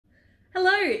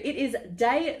Hello, it is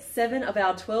day 7 of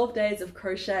our 12 days of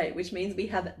crochet, which means we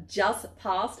have just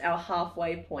passed our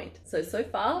halfway point. So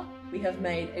far we have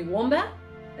made a wombat,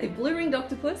 a blue-ringed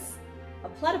octopus, a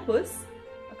platypus,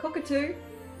 a cockatoo,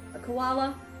 a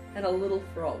koala, and a little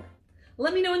frog.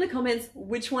 Let me know in the comments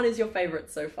which one is your favorite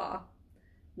so far.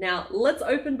 Now let's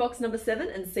open box number 7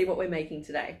 and see what we're making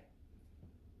today.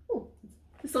 Ooh,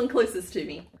 this one closest to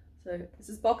me. So this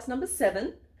is box number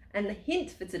 7. And the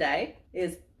hint for today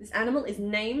is this animal is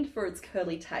named for its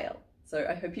curly tail. So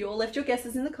I hope you all left your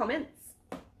guesses in the comments.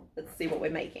 Let's see what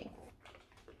we're making.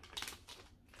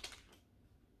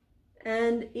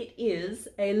 And it is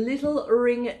a little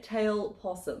ringtail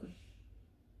possum.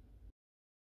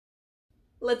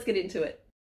 Let's get into it.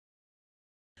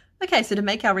 Okay, so to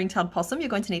make our ringtailed possum, you're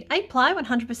going to need 8 ply,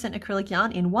 100% acrylic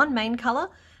yarn in one main colour,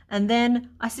 and then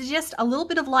I suggest a little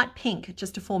bit of light pink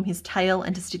just to form his tail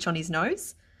and to stitch on his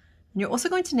nose. And you're also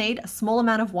going to need a small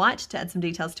amount of white to add some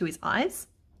details to his eyes.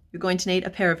 You're going to need a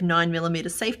pair of 9mm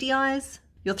safety eyes,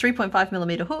 your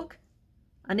 3.5mm hook,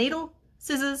 a needle,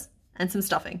 scissors, and some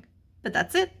stuffing. But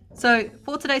that's it. So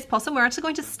for today's possum, we're actually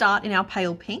going to start in our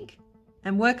pale pink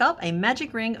and work up a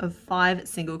magic ring of 5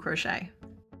 single crochet.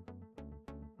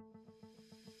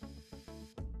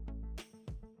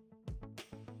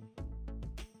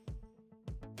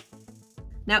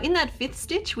 Now in that 5th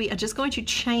stitch, we are just going to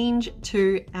change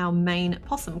to our main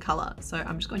possum color. So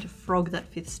I'm just going to frog that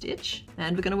 5th stitch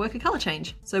and we're going to work a color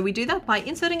change. So we do that by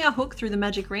inserting our hook through the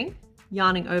magic ring,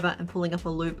 yarning over and pulling up a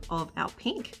loop of our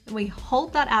pink. And we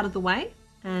hold that out of the way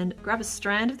and grab a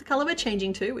strand of the color we're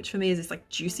changing to, which for me is this like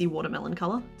juicy watermelon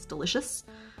color. It's delicious.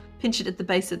 Pinch it at the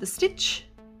base of the stitch,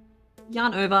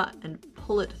 yarn over and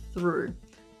pull it through.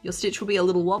 Your stitch will be a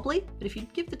little wobbly, but if you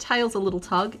give the tails a little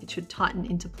tug, it should tighten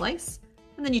into place.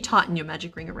 And then you tighten your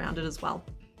magic ring around it as well.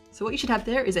 So what you should have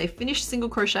there is a finished single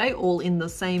crochet all in the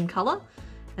same color,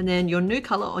 and then your new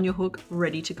color on your hook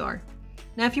ready to go.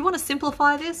 Now if you want to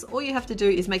simplify this, all you have to do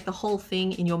is make the whole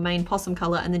thing in your main possum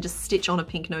color and then just stitch on a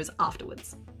pink nose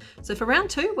afterwards. So for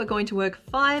round 2, we're going to work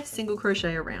 5 single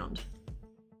crochet around.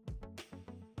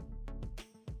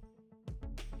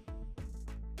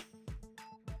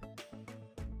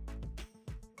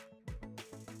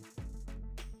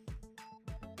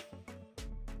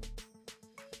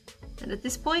 And at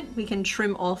this point, we can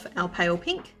trim off our pale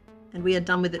pink and we are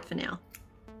done with it for now.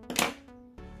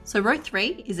 So row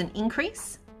 3 is an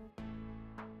increase,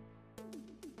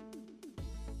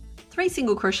 3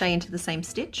 single crochet into the same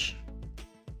stitch,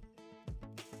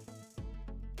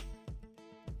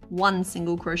 1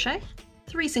 single crochet,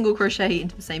 3 single crochet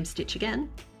into the same stitch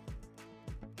again,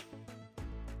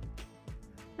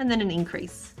 and then an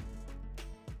increase.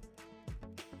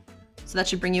 So that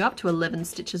should bring you up to 11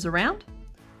 stitches around.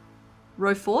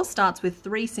 Row 4 starts with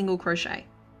 3 single crochet.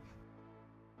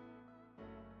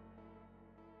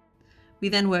 We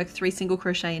then work 3 single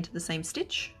crochet into the same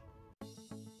stitch,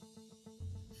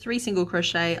 3 single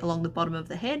crochet along the bottom of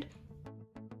the head,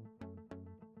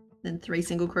 then 3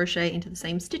 single crochet into the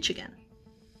same stitch again.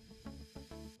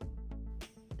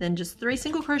 Then just 3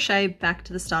 single crochet back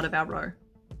to the start of our row.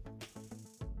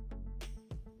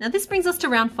 Now this brings us to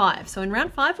round 5. So in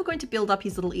round 5, we're going to build up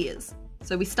his little ears.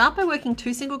 So we start by working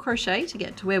 2 single crochet to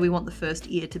get to where we want the first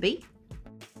ear to be.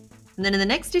 And then in the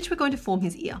next stitch, we're going to form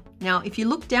his ear. Now, if you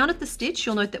look down at the stitch,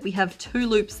 you'll note that we have 2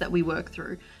 loops that we work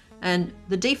through, and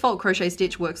the default crochet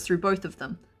stitch works through both of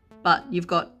them. But you've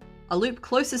got a loop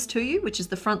closest to you, which is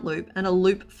the front loop, and a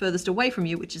loop furthest away from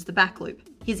you, which is the back loop.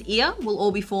 His ear will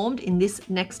all be formed in this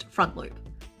next front loop.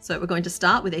 So we're going to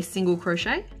start with a single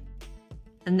crochet,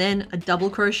 and then a double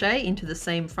crochet into the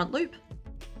same front loop.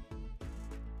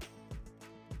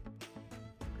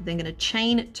 Then going to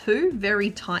chain 2 very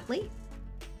tightly,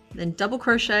 then double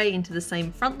crochet into the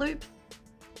same front loop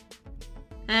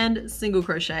and single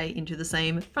crochet into the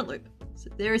same front loop. So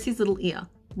there is his little ear.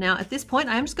 Now at this point,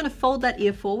 I'm just going to fold that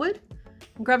ear forward.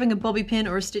 I'm grabbing a bobby pin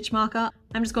or a stitch marker.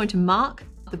 I'm just going to mark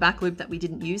the back loop that we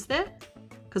didn't use there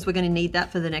because we're going to need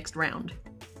that for the next round.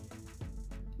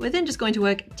 We're then just going to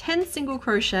work 10 single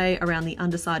crochet around the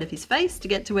underside of his face to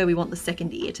get to where we want the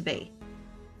second ear to be.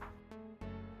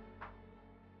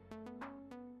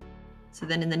 So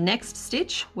then in the next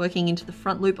stitch, working into the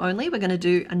front loop only, we're going to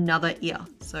do another ear.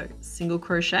 So single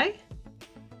crochet,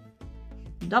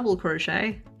 double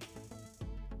crochet,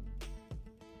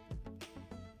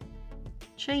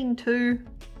 chain 2,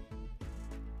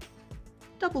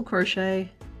 double crochet,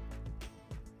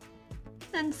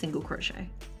 and single crochet.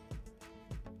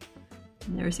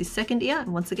 And there is his second ear,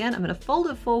 and once again I'm going to fold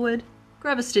it forward,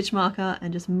 grab a stitch marker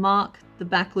and just mark the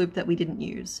back loop that we didn't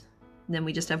use. And then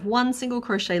we just have 1 single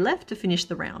crochet left to finish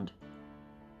the round.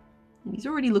 And he's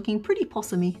already looking pretty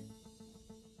possumy.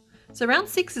 So round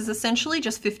 6 is essentially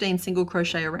just 15 single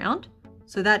crochet around.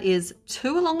 So that is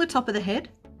 2 along the top of the head,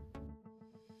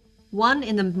 1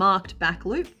 in the marked back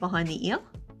loop behind the ear.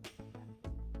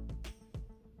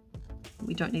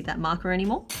 We don't need that marker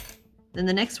anymore. Then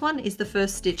the next one is the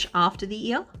first stitch after the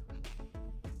ear.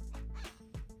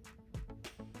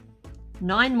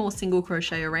 9 more single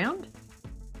crochet around.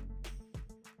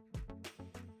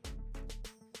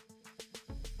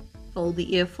 Fold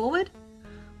the ear forward,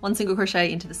 1 single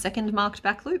crochet into the second marked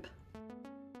back loop,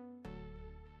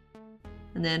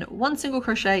 and then 1 single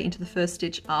crochet into the first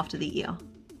stitch after the ear.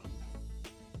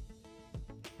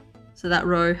 So that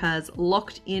row has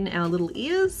locked in our little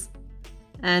ears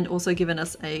and also given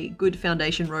us a good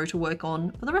foundation row to work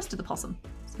on for the rest of the possum.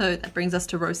 So that brings us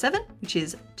to row 7, which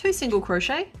is 2 single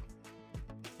crochet,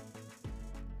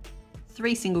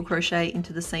 3 single crochet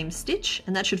into the same stitch,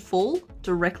 and that should fall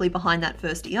directly behind that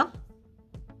first ear.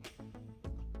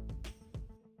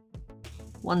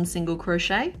 1 single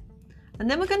crochet, and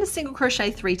then we're going to single crochet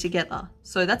 3 together.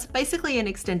 So that's basically an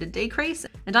extended decrease,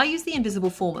 and I use the invisible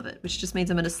form of it, which just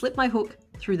means I'm going to slip my hook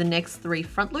through the next 3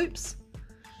 front loops,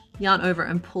 yarn over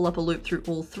and pull up a loop through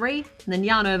all 3, and then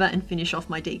yarn over and finish off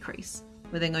my decrease.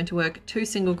 We're then going to work 2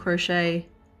 single crochet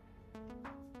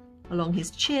along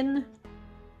his chin,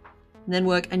 and then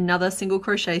work another single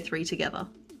crochet 3 together.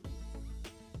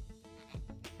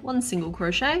 1 single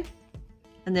crochet,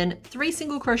 and then 3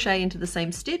 single crochet into the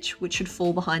same stitch, which should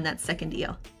fall behind that second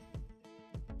ear.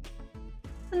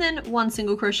 And then 1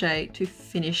 single crochet to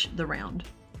finish the round.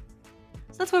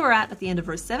 So that's where we're at the end of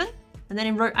row 7. And then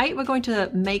in row 8, we're going to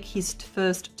make his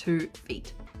first 2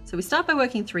 feet. So we start by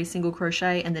working 3 single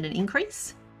crochet and then an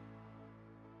increase.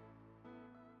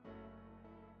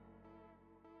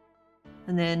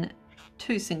 And then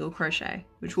 2 single crochet,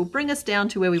 which will bring us down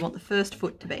to where we want the first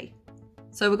foot to be.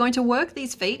 So we're going to work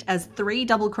these feet as 3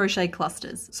 double crochet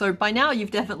clusters. So by now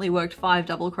you've definitely worked 5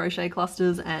 double crochet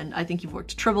clusters, and I think you've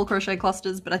worked treble crochet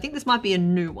clusters, but I think this might be a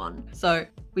new one. So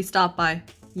we start by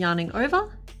yarning over,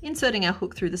 inserting our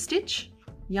hook through the stitch,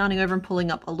 yarning over and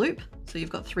pulling up a loop. So you've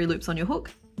got 3 loops on your hook,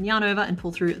 yarn over and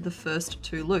pull through the first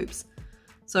 2 loops.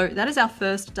 So that is our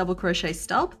first double crochet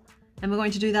stub, and we're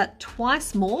going to do that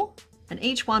twice more, and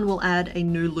each one will add a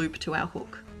new loop to our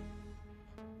hook.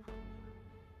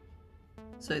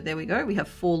 So there we go, we have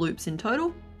 4 loops in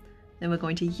total. Then we're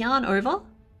going to yarn over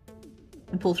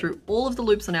and pull through all of the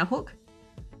loops on our hook,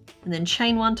 and then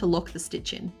chain 1 to lock the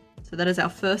stitch in. So that is our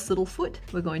first little foot.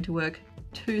 We're going to work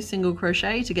 2 single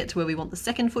crochet to get to where we want the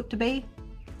second foot to be.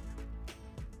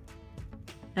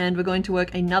 And we're going to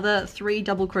work another 3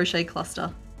 double crochet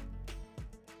cluster.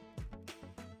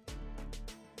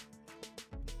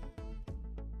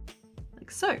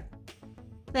 Like so.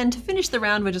 Then to finish the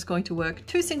round, we're just going to work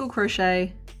 2 single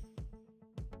crochet,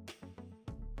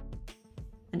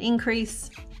 an increase,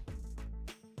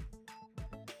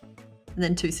 and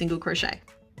then 2 single crochet.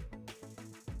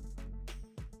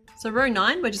 So row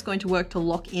 9, we're just going to work to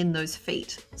lock in those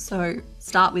feet. So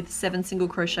start with 7 single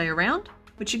crochet around,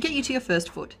 which should get you to your first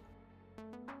foot.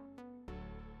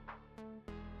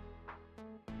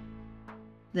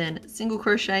 Then single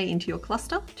crochet into your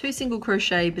cluster, 2 single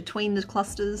crochet between the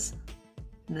clusters,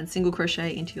 and then single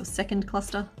crochet into your second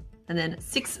cluster, and then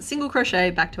 6 single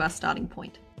crochet back to our starting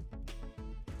point.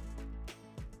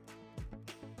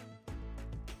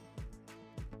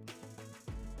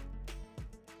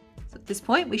 So at this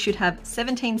point, we should have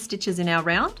 17 stitches in our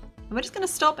round, and we're just going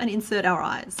to stop and insert our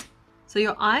eyes. So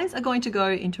your eyes are going to go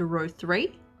into row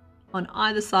 3 on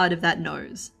either side of that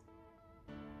nose.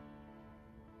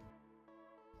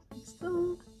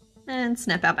 And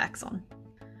snap our backs on.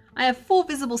 I have 4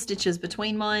 visible stitches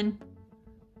between mine,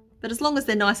 but as long as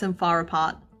they're nice and far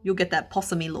apart, you'll get that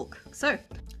possumy look. So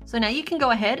now you can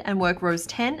go ahead and work rows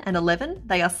 10 and 11.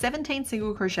 They are 17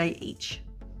 single crochet each.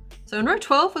 So in row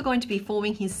 12, we're going to be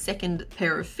forming his second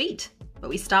pair of feet, but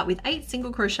we start with 8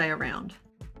 single crochet around.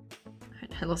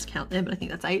 I lost count there, but I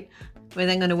think that's 8. We're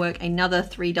then going to work another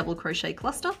 3 double crochet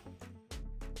cluster.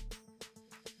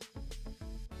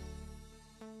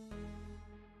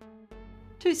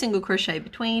 Two single crochet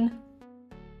between,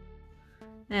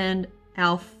 and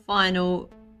our final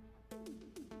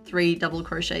 3 double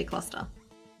crochet cluster.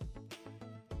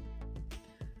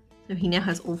 So he now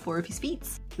has all 4 of his feet.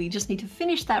 We just need to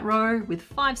finish that row with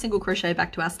 5 single crochet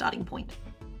back to our starting point.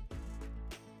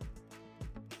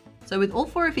 So with all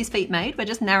 4 of his feet made, we're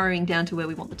just narrowing down to where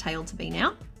we want the tail to be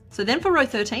now. So then for row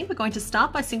 13, we're going to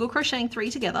start by single crocheting 3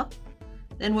 together,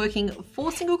 then working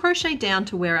 4 single crochet down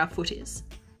to where our foot is.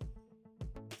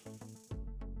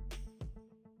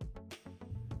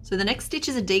 So the next stitch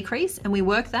is a decrease, and we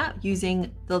work that using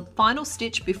the final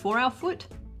stitch before our foot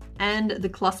and the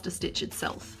cluster stitch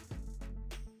itself.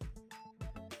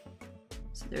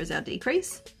 So there's our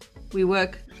decrease. We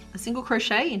work a single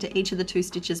crochet into each of the 2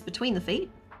 stitches between the feet.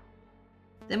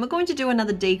 Then we're going to do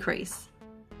another decrease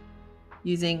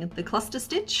using the cluster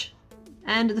stitch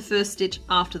and the first stitch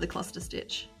after the cluster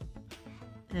stitch,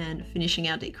 and finishing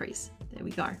our decrease. There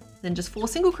we go. Then just 4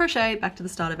 single crochet back to the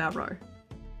start of our row.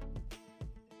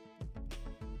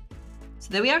 So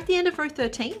there we are at the end of row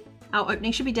 13. Our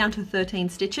opening should be down to 13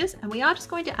 stitches, and we are just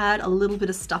going to add a little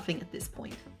bit of stuffing at this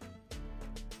point.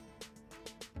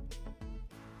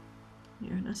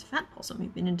 You're a nice fat possum,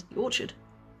 you've been into the orchard.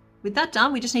 With that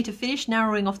done, we just need to finish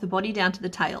narrowing off the body down to the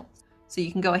tail. So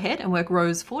you can go ahead and work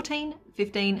rows 14,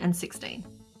 15, and 16.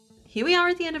 Here we are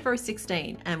at the end of row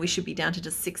 16, and we should be down to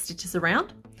just 6 stitches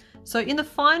around. So in the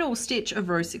final stitch of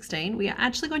row 16, we are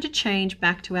actually going to change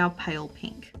back to our pale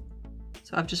pink.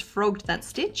 So I've just frogged that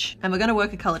stitch, and we're going to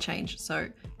work a color change. So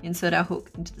insert our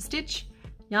hook into the stitch,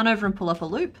 yarn over and pull up a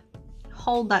loop,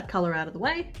 hold that color out of the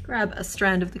way, grab a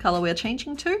strand of the color we're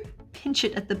changing to, pinch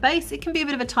it at the base. It can be a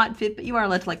bit of a tight fit, but you are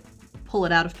allowed to pull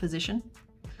it out of position.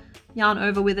 Yarn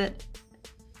over with it,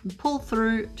 and pull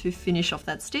through to finish off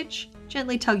that stitch.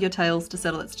 Gently tug your tails to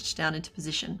settle that stitch down into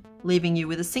position, leaving you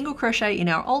with a single crochet in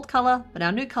our old color, but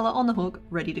our new color on the hook,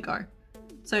 ready to go.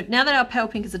 So now that our pale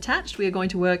pink is attached, we are going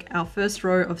to work our first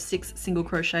row of 6 single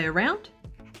crochet around.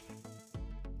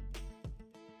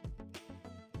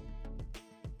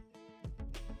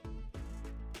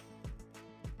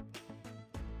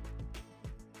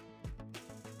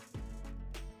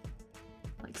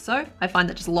 Like so. I find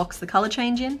that just locks the color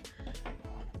change in.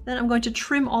 Then I'm going to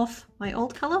trim off my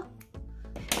old color.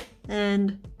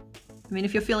 And I mean,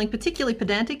 if you're feeling particularly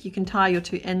pedantic, you can tie your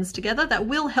 2 ends together. That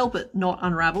will help it not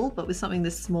unravel, but with something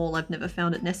this small, I've never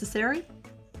found it necessary.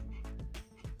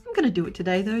 I'm going to do it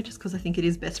today though, just because I think it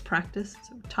is best practice.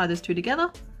 So tie those 2 together,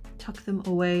 tuck them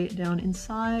away down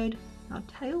inside our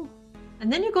tail. And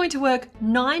then you're going to work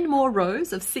 9 more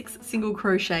rows of 6 single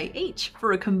crochet each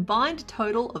for a combined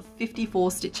total of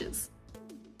 54 stitches.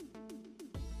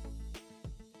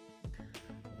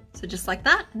 So just like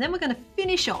that, and then we're going to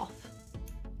finish off.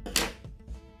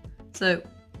 So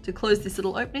to close this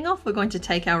little opening off, we're going to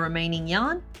take our remaining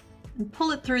yarn and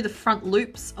pull it through the front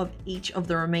loops of each of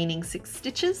the remaining 6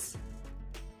 stitches.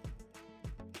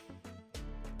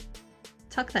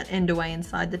 Tuck that end away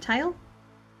inside the tail.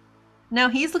 Now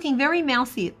he's looking very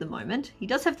mousy at the moment. He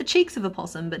does have the cheeks of a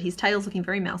possum, but his tail's looking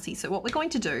very mousy. So what we're going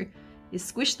to do is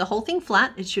squish the whole thing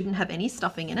flat. It shouldn't have any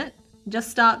stuffing in it. Just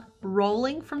start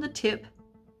rolling from the tip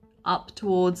up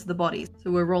towards the body. So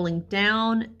we're rolling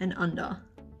down and under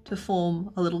to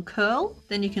form a little curl.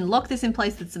 Then you can lock this in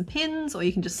place with some pins, or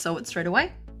you can just sew it straight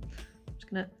away. I'm just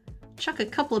gonna chuck a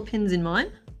couple of pins in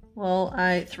mine while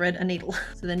I thread a needle.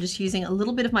 So then just using a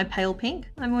little bit of my pale pink,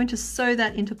 I'm going to sew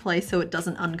that into place so it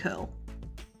doesn't uncurl.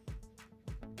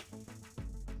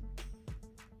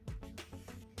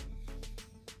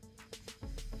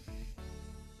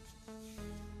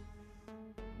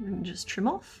 And just trim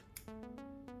off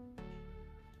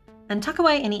and tuck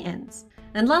away any ends.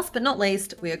 And last but not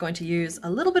least, we are going to use a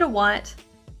little bit of white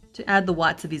to add the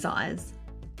whites of his eyes.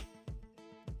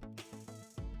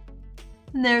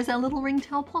 And there's our little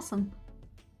ringtail possum.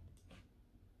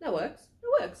 That works,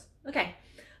 it works. Okay,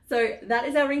 so that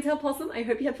is our ringtail possum. I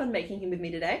hope you had fun making him with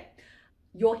me today.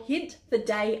 Your hint for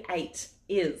day 8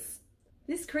 is,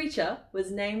 this creature was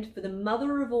named for the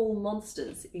mother of all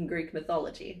monsters in Greek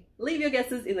mythology. Leave your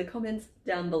guesses in the comments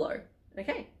down below.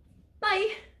 Okay, bye.